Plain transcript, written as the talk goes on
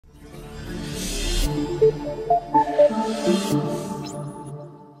We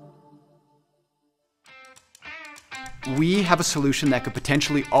have a solution that could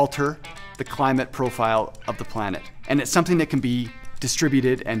potentially alter the climate profile of the planet. And it's something that can be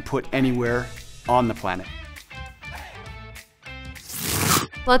distributed and put anywhere on the planet.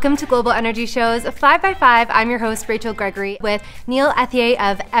 Welcome to Global Energy Show's 5x5. I'm your host, Rachel Gregory, with Neil Ethier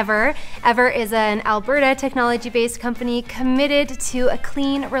of Eavor. Eavor is an Alberta technology-based company committed to a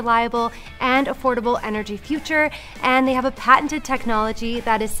clean, reliable, and affordable energy future, and they have a patented technology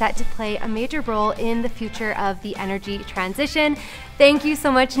that is set to play a major role in the future of the energy transition. Thank you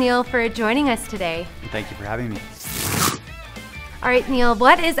so much, Neil, for joining us today. Thank you for having me. All right, Neil,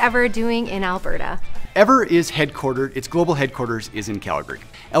 what is Eavor doing in Alberta? Eavor is headquartered, its global headquarters is in Calgary.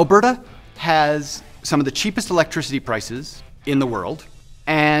 Alberta has some of the cheapest electricity prices in the world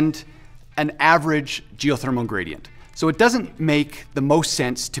and an average geothermal gradient. So it doesn't make the most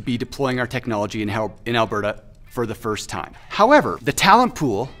sense to be deploying our technology in Alberta for the first time. However, the talent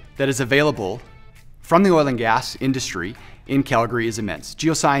pool that is available from the oil and gas industry in Calgary is immense.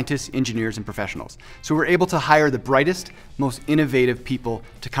 Geoscientists, engineers, and professionals. So we're able to hire the brightest, most innovative people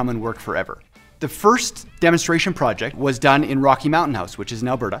to come and work for Eavor. The first demonstration project was done in Rocky Mountain House, which is in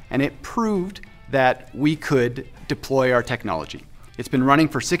Alberta, and it proved that we could deploy our technology. It's been running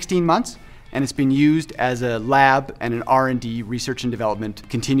for 16 months, and it's been used as a lab and an R&D, research and development,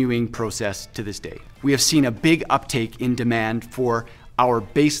 continuing process to this day. We have seen a big uptake in demand for our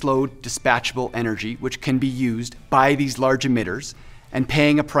baseload dispatchable energy, which can be used by these large emitters and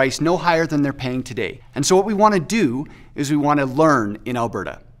paying a price no higher than they're paying today. And so what we want to do is we want to learn in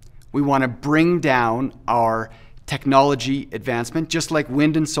Alberta. We want to bring down our technology advancement, just like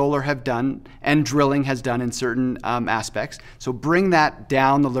wind and solar have done and drilling has done in certain aspects. So bring that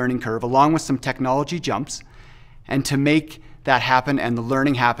down the learning curve along with some technology jumps, and to make that happen and the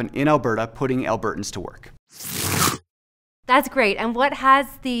learning happen in Alberta, putting Albertans to work. That's great. And what has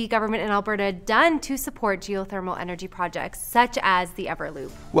the government in Alberta done to support geothermal energy projects such as the Eavor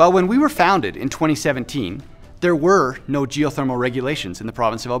Loop? Well, when we were founded in 2017, there were no geothermal regulations in the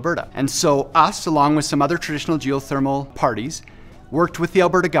province of Alberta. And so us, along with some other traditional geothermal parties, worked with the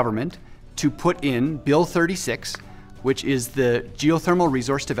Alberta government to put in Bill 36, which is the Geothermal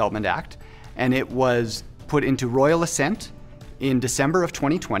Resource Development Act, and it was put into royal assent in December of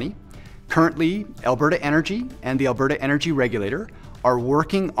 2020. Currently, Alberta Energy and the Alberta Energy Regulator are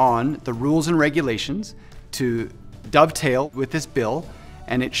working on the rules and regulations to dovetail with this bill,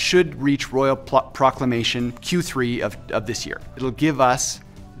 and it should reach royal proclamation Q3 of this year. It'll give us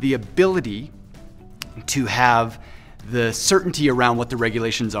the ability to have the certainty around what the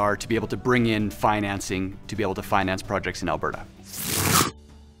regulations are to be able to bring in financing, to be able to finance projects in Alberta.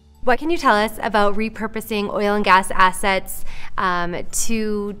 What can you tell us about repurposing oil and gas assets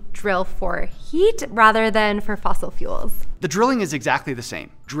to drill for heat rather than for fossil fuels? The drilling is exactly the same,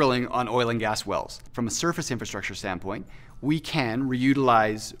 drilling on oil and gas wells. From a surface infrastructure standpoint, we can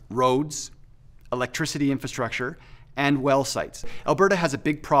reutilize roads, electricity infrastructure, and well sites. Alberta has a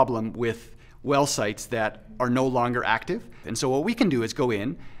big problem with well sites that are no longer active. And so what we can do is go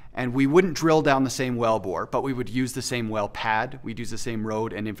in, and we wouldn't drill down the same well bore, but we would use the same well pad, we'd use the same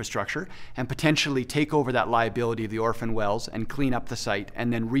road and infrastructure, and potentially take over that liability of the orphan wells and clean up the site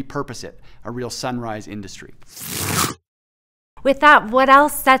and then repurpose it, a real sunrise industry. With that, what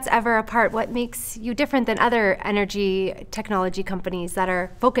else sets Eavor apart? What makes you different than other energy technology companies that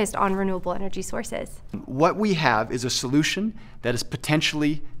are focused on renewable energy sources? What we have is a solution that is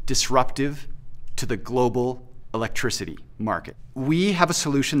potentially disruptive to the global electricity market. We have a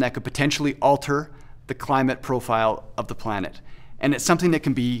solution that could potentially alter the climate profile of the planet. And it's something that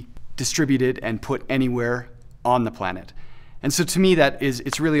can be distributed and put anywhere on the planet. And so to me,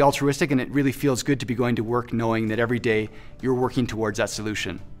 it's really altruistic, and it really feels good to be going to work knowing that every day you're working towards that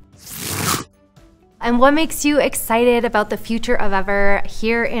solution. And what makes you excited about the future of Eavor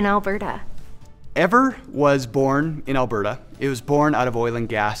here in Alberta? Eavor was born in Alberta. It was born out of oil and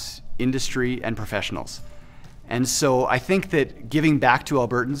gas industry and professionals. And so I think that giving back to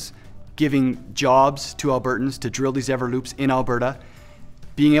Albertans, giving jobs to Albertans to drill these Eavor loops in Alberta,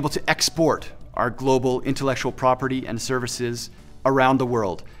 being able to export our global intellectual property and services around the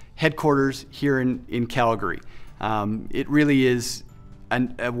world. Headquarters here in Calgary. It really is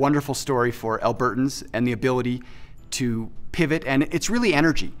a wonderful story for Albertans and the ability to pivot, and it's really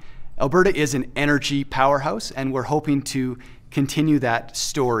energy. Alberta is an energy powerhouse, and we're hoping to continue that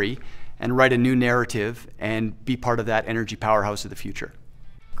story and write a new narrative and be part of that energy powerhouse of the future.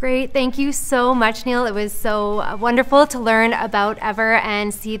 Great. Thank you so much, Neil. It was so wonderful to learn about Eavor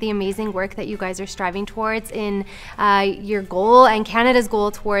and see the amazing work that you guys are striving towards in your goal and Canada's goal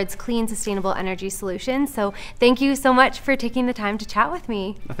towards clean, sustainable energy solutions. So thank you so much for taking the time to chat with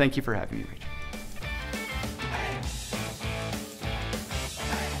me. Well, thank you for having me, Rachel.